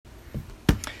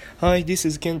Hi, this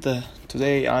is Kenta.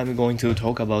 Today I'm going to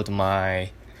talk about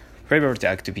my favorite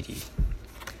activity.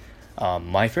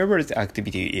 My favorite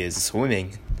activity is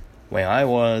swimming. When I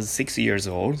was 6 years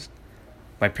old,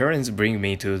 my parents bring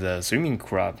me to the swimming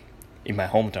club in my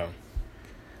hometown.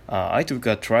 I took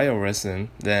a trial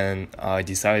lesson, then I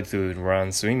decided to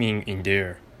learn swimming in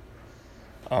there.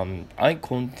 I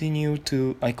continued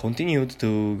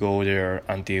to go there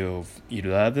until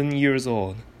 11 years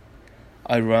old.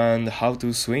 I learned how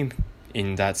to swim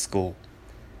in that school.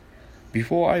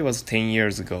 Before I was 10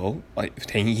 years ago,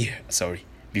 10 year, sorry.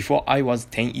 Before I was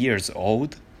 10 years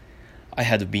old, I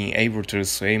had been able to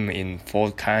swim in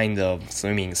four kinds of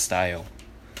swimming style.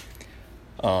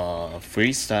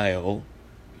 Freestyle,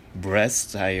 breast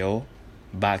style,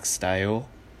 back style,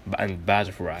 and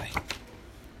butterfly.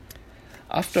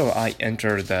 After I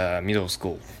entered the middle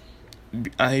school,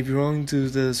 I belonged to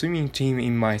the swimming team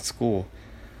in my school.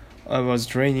 I was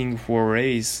training for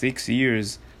 6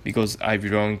 years because I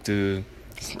belonged to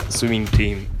swimming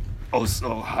team,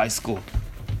 also high school.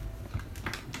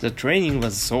 The training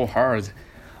was so hard.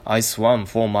 I swam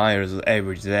 4 miles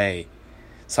every day.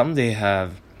 Some days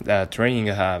the training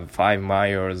have 5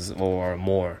 miles or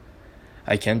more.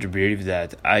 I can't believe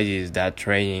that I did that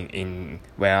training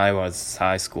when I was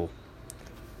high school.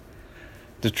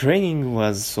 The training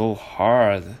was so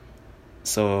hard,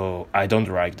 so I don't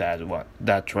like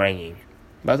that training.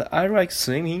 But I like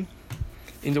swimming.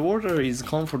 In the water is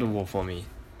comfortable for me,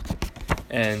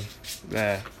 and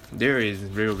there is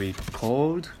really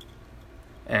cold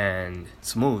and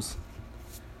smooth.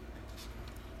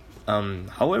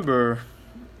 However,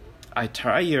 I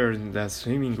tired the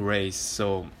swimming race,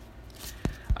 so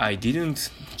I didn't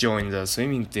join the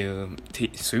swimming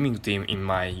team in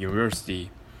my university.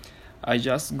 I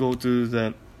just go to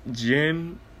the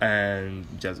gym and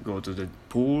just go to the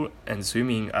pool and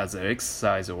swimming as an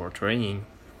exercise or training.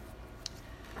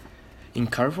 In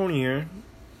California,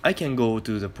 I can go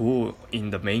to the pool in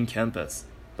the main campus,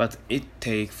 but it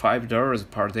takes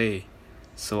 $5 per day,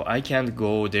 so I can't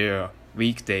go there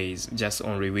weekdays, just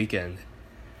only weekend.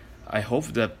 I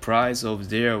hope the price of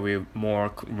there will be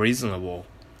more reasonable.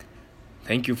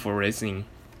 Thank you for listening.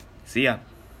 See ya.